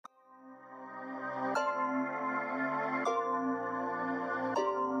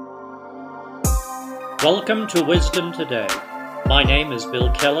Welcome to Wisdom Today. My name is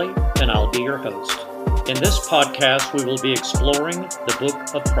Bill Kelley, and I'll be your host. In this podcast, we will be exploring the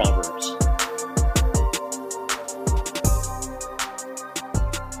book of Proverbs.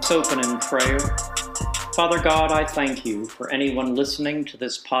 Let's open in prayer. Father God, I thank you for anyone listening to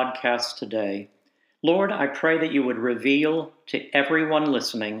this podcast today. Lord, I pray that you would reveal to everyone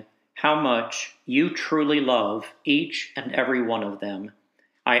listening how much you truly love each and every one of them.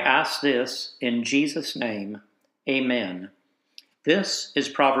 I ask this in Jesus' name. Amen. This is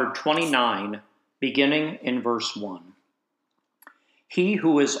Proverb 29, beginning in verse 1. He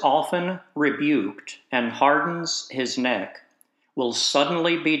who is often rebuked and hardens his neck will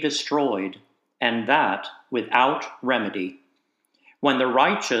suddenly be destroyed, and that without remedy. When the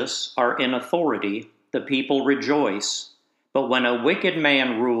righteous are in authority, the people rejoice, but when a wicked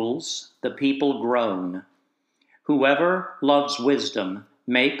man rules, the people groan. Whoever loves wisdom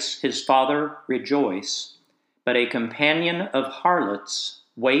makes his father rejoice, but a companion of harlots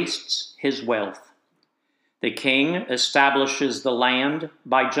wastes his wealth. The king establishes the land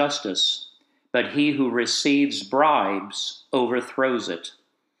by justice, but he who receives bribes overthrows it.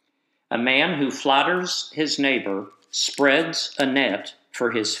 A man who flatters his neighbor spreads a net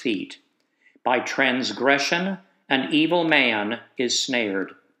for his feet. By transgression an evil man is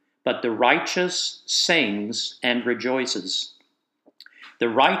snared, but the righteous sings and rejoices. The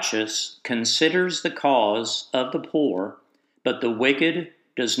righteous considers the cause of the poor, but the wicked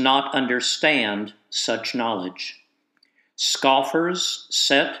does not understand such knowledge. Scoffers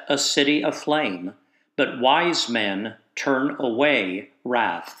set a city aflame, but wise men turn away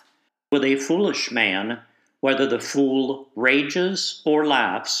wrath. With a foolish man, whether the fool rages or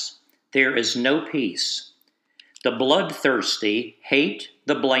laughs, there is no peace. The bloodthirsty hate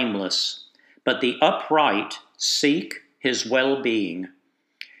the blameless, but the upright seek his well-being.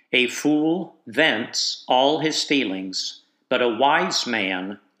 A fool vents all his feelings, but a wise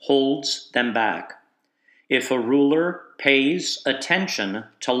man holds them back. If a ruler pays attention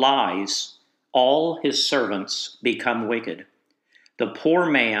to lies, all his servants become wicked. The poor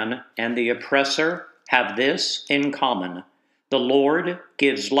man and the oppressor have this in common: the Lord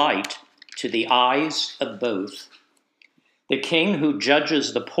gives light to the eyes of both. The king who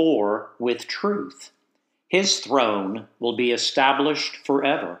judges the poor with truth, his throne will be established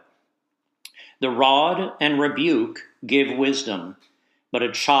forever. The rod and rebuke give wisdom, but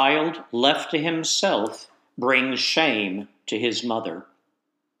a child left to himself brings shame to his mother.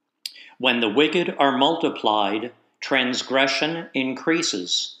 When the wicked are multiplied, transgression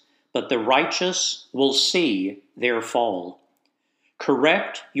increases, but the righteous will see their fall.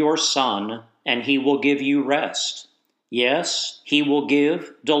 Correct your son, and he will give you rest. Yes, he will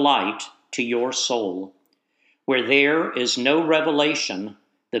give delight to your soul. Where there is no revelation,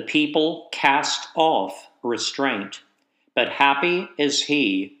 the people cast off restraint, but happy is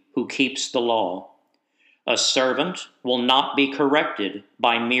he who keeps the law. A servant will not be corrected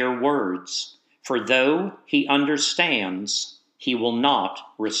by mere words, for though he understands, he will not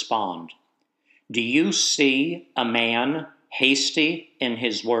respond. Do you see a man hasty in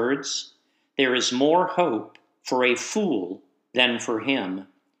his words? There is more hope for a fool than for him.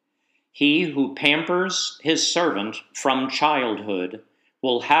 He who pampers his servant from childhood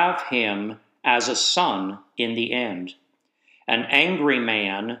will have him as a son in the end. An angry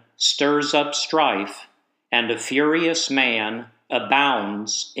man stirs up strife, and a furious man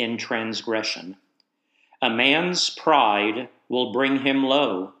abounds in transgression. A man's pride will bring him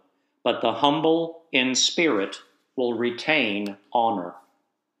low, but the humble in spirit will retain honor.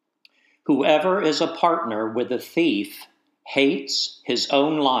 Whoever is a partner with a thief hates his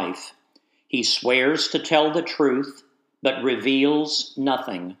own life. He swears to tell the truth, but reveals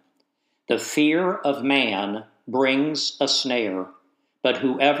nothing. The fear of man brings a snare, but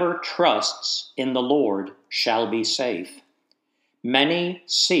whoever trusts in the Lord shall be safe. Many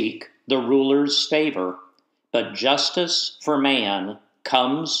seek the ruler's favor, but justice for man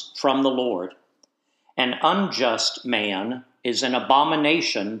comes from the Lord. An unjust man is an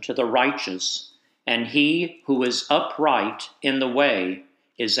abomination to the righteous, and he who is upright in the way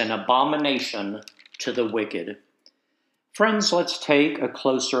is an abomination to the wicked. Friends, let's take a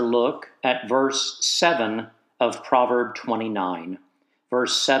closer look at verse 7 of Proverb 29.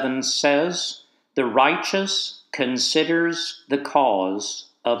 Verse 7 says, "The righteous considers the cause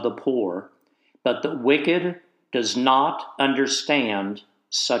of the poor, but the wicked does not understand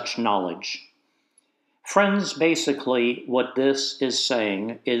such knowledge." Friends, basically what this is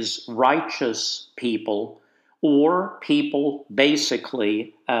saying is righteous people, or people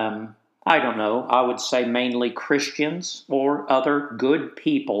basically, I would say mainly Christians or other good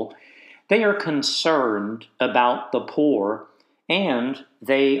people, They are concerned about the poor, and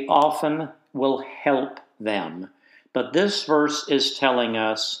they often will help them. But this verse is telling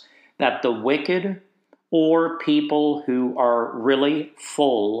us that the wicked, or people who are really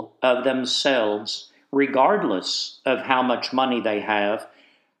full of themselves, regardless of how much money they have,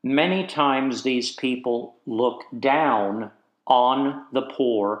 many times these people look down on the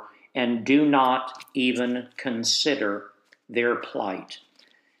poor and do not even consider their plight.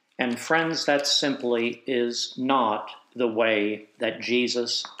 And friends, that simply is not the way that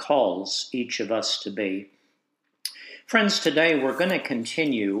Jesus calls each of us to be. Friends, today we're going to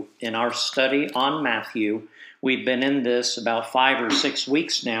continue in our study on Matthew. We've been in this about 5 or 6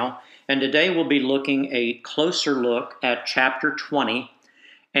 weeks now, and today we'll be looking a closer look at chapter 20.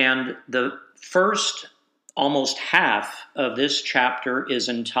 And the first almost half of this chapter is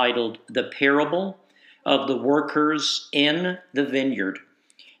entitled The Parable of the Workers in the Vineyard.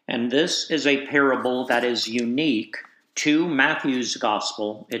 And this is a parable that is unique to Matthew's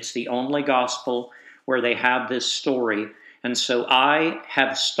gospel. It's the only gospel where they have this story. And so I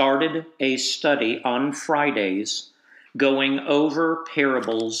have started a study on Fridays going over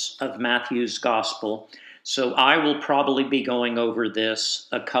parables of Matthew's gospel. So I will probably be going over this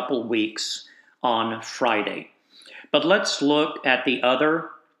a couple weeks on Friday. But let's look at the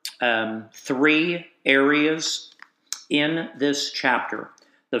other 3 areas in this chapter.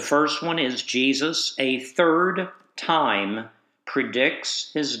 The first one is Jesus a third time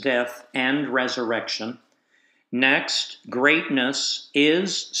predicts his death and resurrection. Next, greatness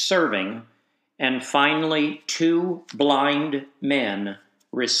is serving. And finally, 2 blind men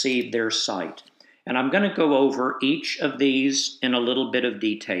receive their sight. And I'm going to go over each of these in a little bit of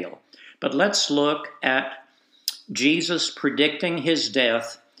detail. But let's look at Jesus predicting his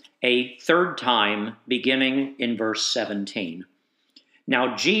death a third time, beginning in verse 17.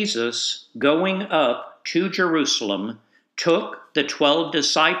 Now Jesus, going up to Jerusalem, took the 12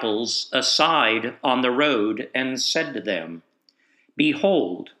 disciples aside on the road and said to them,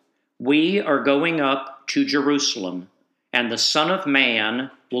 Behold, we are going up to Jerusalem, and the Son of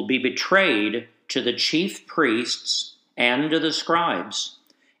Man will be betrayed to the chief priests and to the scribes,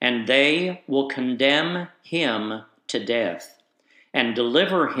 and they will condemn him to death, and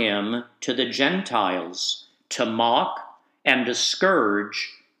deliver him to the Gentiles to mock and to scourge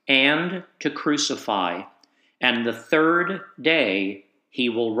and to crucify. And the third day he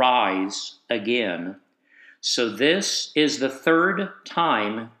will rise again. So this is the third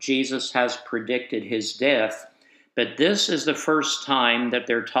time Jesus has predicted his death, but this is the first time that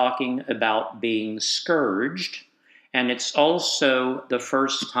they're talking about being scourged, and it's also the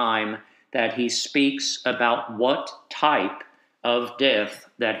first time that he speaks about what type of death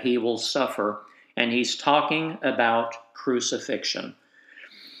that he will suffer, and he's talking about crucifixion.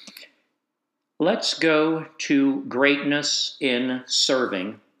 Let's go to greatness in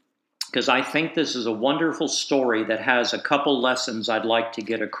serving, because I think this is a wonderful story that has a couple lessons I'd like to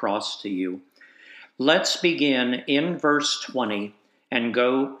get across to you. Let's begin in verse 20 and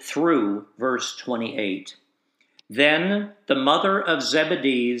go through verse 28. Then the mother of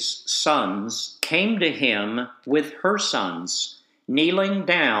Zebedee's sons came to him with her sons, kneeling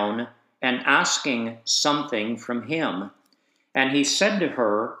down and asking something from him. And he said to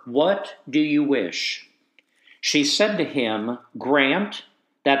her, What do you wish? She said to him, Grant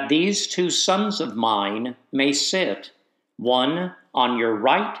that these 2 sons of mine may sit, one on your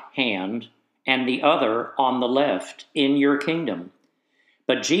right hand and the other on the left, in your kingdom.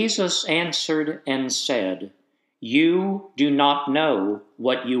 But Jesus answered and said, You do not know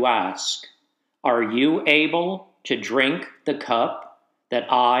what you ask. Are you able to drink the cup that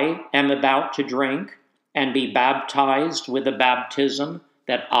I am about to drink, and be baptized with the baptism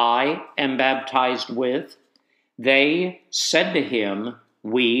that I am baptized with? They said to him,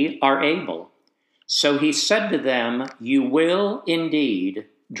 We are able. So he said to them, You will indeed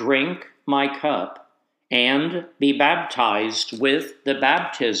drink my cup, and be baptized with the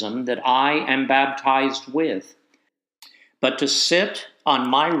baptism that I am baptized with. But to sit on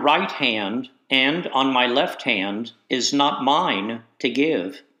my right hand and on my left hand is not mine to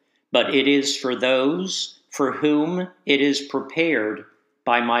give, but it is for those for whom it is prepared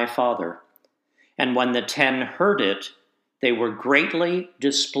by my Father. And when the 10 heard it, they were greatly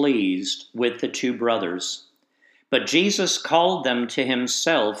displeased with the 2 brothers. But Jesus called them to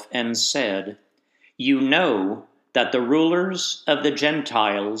himself and said, You know that the rulers of the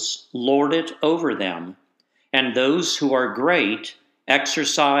Gentiles lord it over them, and those who are great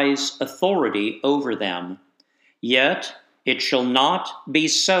exercise authority over them. Yet it shall not be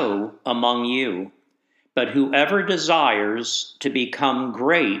so among you. But whoever desires to become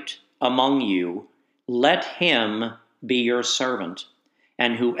great among you, let him be your servant.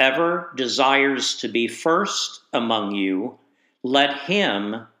 And whoever desires to be first among you, let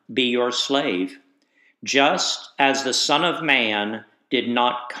him be your slave, just as the Son of Man did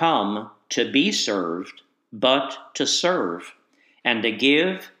not come to be served, but to serve, and to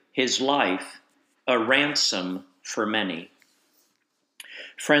give his life a ransom for many.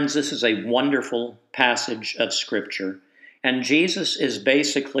 Friends, this is a wonderful passage of Scripture, and Jesus is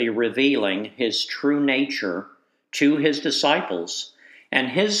basically revealing his true nature to his disciples, and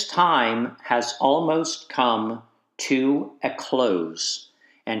his time has almost come to a close,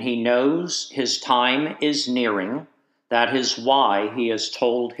 and he knows his time is nearing. That is why he has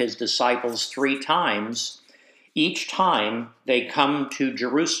told his disciples 3 times. Each time they come to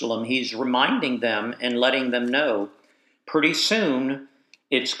Jerusalem, he's reminding them and letting them know, pretty soon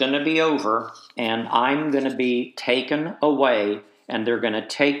it's going to be over, and I'm going to be taken away, and they're going to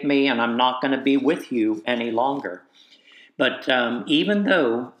take me, and I'm not going to be with you any longer. But even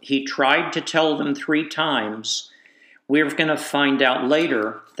though he tried to tell them 3 times, we're going to find out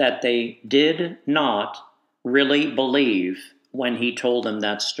later that they did not really believe when he told them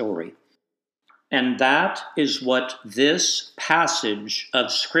that story. And that is what this passage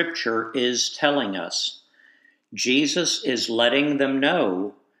of Scripture is telling us. Jesus is letting them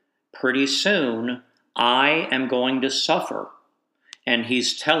know, pretty soon, I am going to suffer. And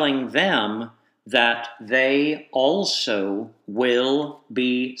he's telling them that they also will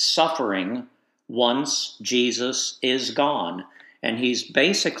be suffering once Jesus is gone. And he's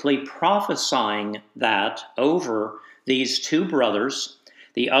basically prophesying that over these 2 brothers.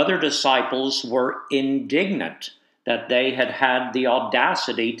 The other disciples were indignant that they had had the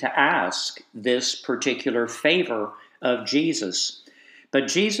audacity to ask this particular favor of Jesus. But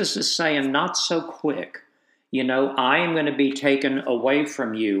Jesus is saying, not so quick. I am going to be taken away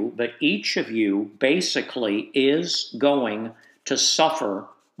from you, but each of you basically is going to suffer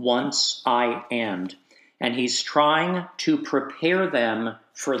once I end. And he's trying to prepare them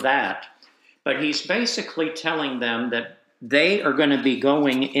for that. But he's basically telling them that they are going to be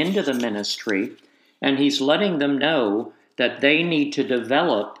going into the ministry, and he's letting them know that they need to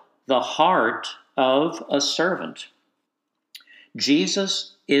develop the heart of a servant.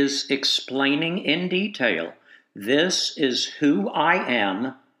 Jesus is explaining in detail, this is who I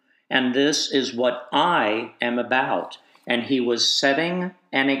am, and this is what I am about. And he was setting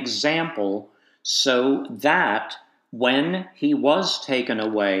an example so that when he was taken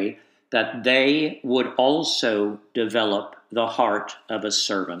away, that they would also develop the heart of a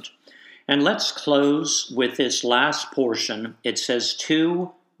servant. And let's close with this last portion. It says,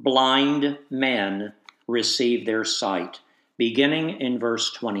 2 blind men received their sight, beginning in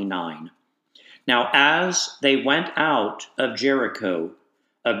verse 29. Now as they went out of Jericho,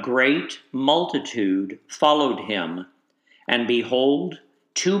 a great multitude followed him, and behold,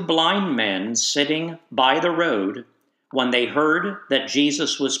 2 blind men sitting by the road, when they heard that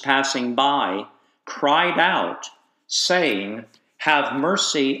Jesus was passing by, cried out, saying, Have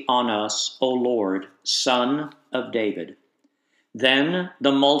mercy on us, O Lord, Son of David. Then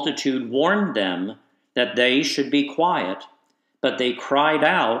the multitude warned them that they should be quiet, but they cried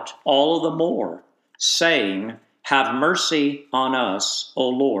out all the more, saying, Have mercy on us, O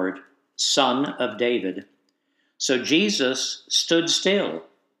Lord, Son of David. So Jesus stood still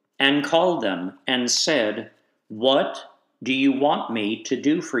and called them and said, What do you want me to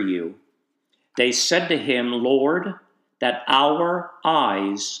do for you? They said to him, Lord, that our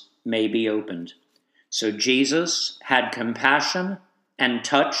eyes may be opened. So Jesus had compassion and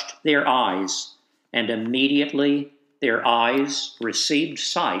touched their eyes, and immediately their eyes received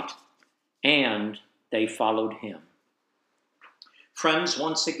sight, and they followed him. Friends,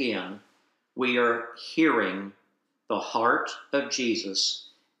 once again, we are hearing the heart of Jesus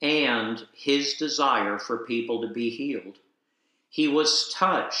and his desire for people to be healed. He was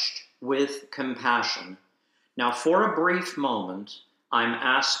touched with compassion. Now, for a brief moment, I'm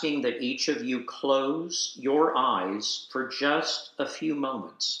asking that each of you close your eyes for just a few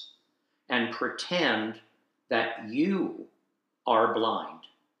moments and pretend that you are blind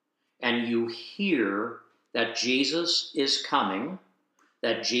and you hear that Jesus is coming,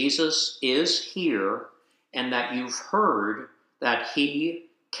 that Jesus is here, and that you've heard that he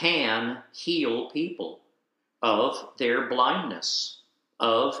can heal people of their blindness,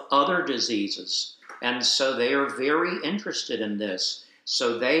 of other diseases. And so they are very interested in this.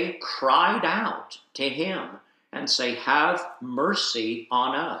 So they cried out to him and say, Have mercy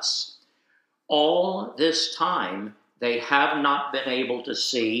on us. All this time, they have not been able to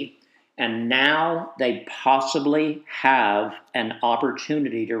see, and now they possibly have an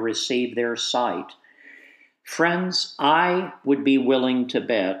opportunity to receive their sight. Friends, I would be willing to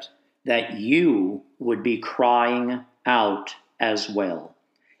bet that you would be crying out as well.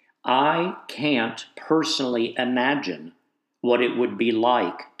 I can't personally imagine what it would be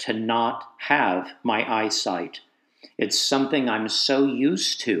like to not have my eyesight. It's something I'm so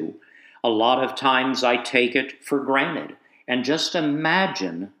used to. A lot of times I take it for granted. And just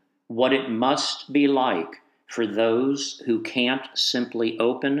imagine what it must be like for those who can't simply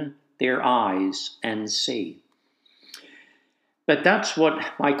open their eyes and see. But that's what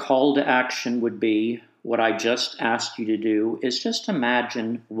my call to action would be. What I just asked you to do is just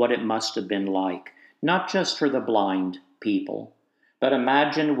imagine what it must have been like, not just for the blind people, but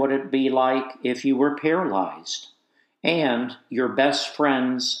imagine what it'd be like if you were paralyzed and your best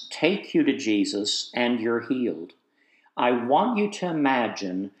friends take you to Jesus and you're healed. I want you to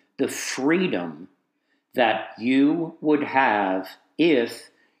imagine the freedom that you would have if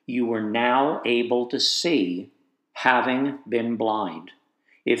you were now able to see, having been blind.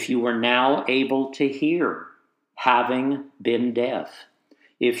 If you were now able to hear, having been deaf.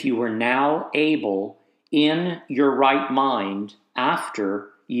 If you were now able, in your right mind, after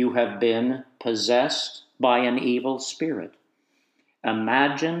you have been possessed by an evil spirit.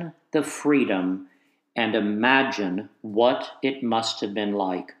 Imagine the freedom and imagine what it must have been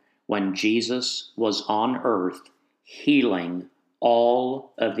like when Jesus was on earth healing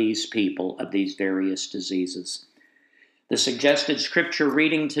all of these people of these various diseases. The suggested scripture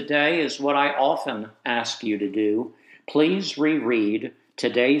reading today is what I often ask you to do. Please reread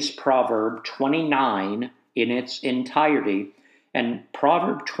today's Proverb 29 in its entirety. And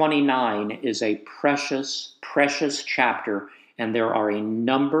Proverb 29 is a precious, precious chapter, and there are a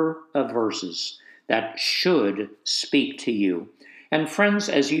number of verses that should speak to you. And friends,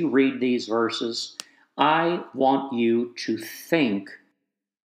 as you read these verses, I want you to think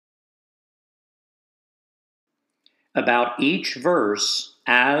about each verse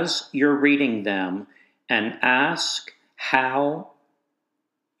as you're reading them and ask how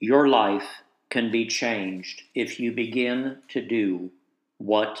your life can be changed if you begin to do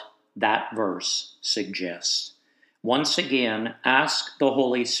what that verse suggests. Once again, ask the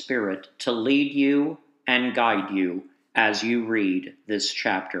Holy Spirit to lead you and guide you as you read this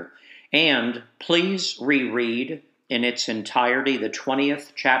chapter. And please reread in its entirety the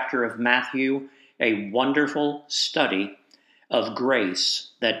 20th chapter of Matthew, a wonderful study of grace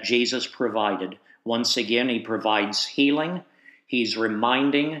that Jesus provided. Once again, he provides healing. He's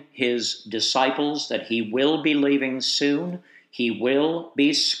reminding his disciples that he will be leaving soon. He will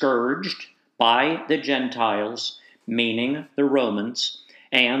be scourged by the Gentiles, meaning the Romans,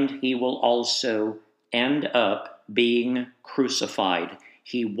 and he will also end up being crucified.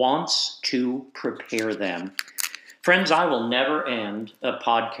 He wants to prepare them. Friends, I will never end a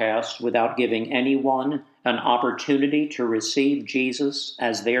podcast without giving anyone an opportunity to receive Jesus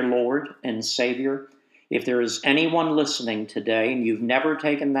as their Lord and Savior. If there is anyone listening today and you've never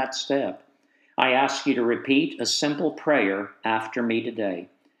taken that step, I ask you to repeat a simple prayer after me today.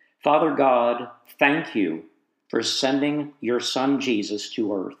 Father God, thank you for sending your Son Jesus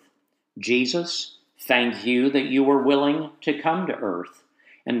to earth. Jesus, thank you that you were willing to come to earth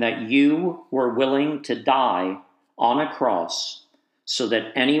and that you were willing to die on a cross so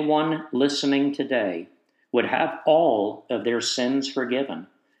that anyone listening today would have all of their sins forgiven.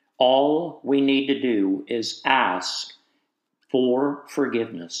 All we need to do is ask for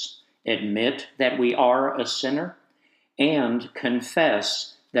forgiveness, admit that we are a sinner, and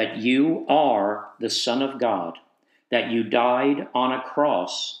confess that you are the Son of God, that you died on a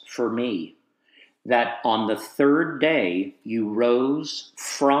cross for me, that on the third day you rose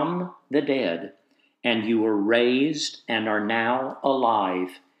from the dead, and you were raised and are now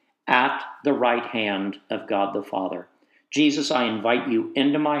alive at the right hand of God the Father. Jesus, I invite you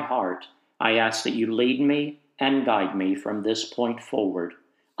into my heart. I ask that you lead me and guide me from this point forward.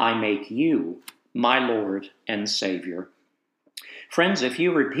 I make you my Lord and Savior. Friends, if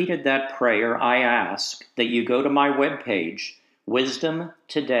you repeated that prayer, I ask that you go to my webpage,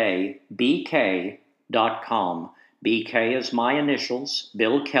 wisdomtodaybk.com. BK is my initials,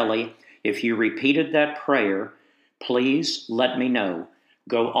 Bill Kelley. If you repeated that prayer, please let me know.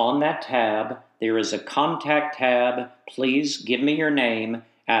 Go on that tab. There is a contact tab. Please give me your name.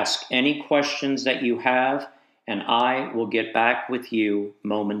 Ask any questions that you have, and I will get back with you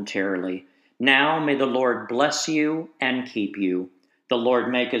momentarily. Now may the Lord bless you and keep you. The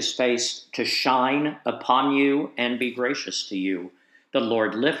Lord make his face to shine upon you and be gracious to you. The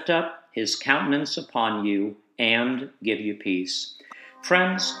Lord lift up his countenance upon you and give you peace.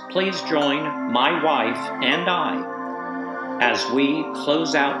 Friends, please join my wife and I as we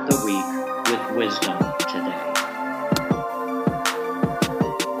close out the week with wisdom.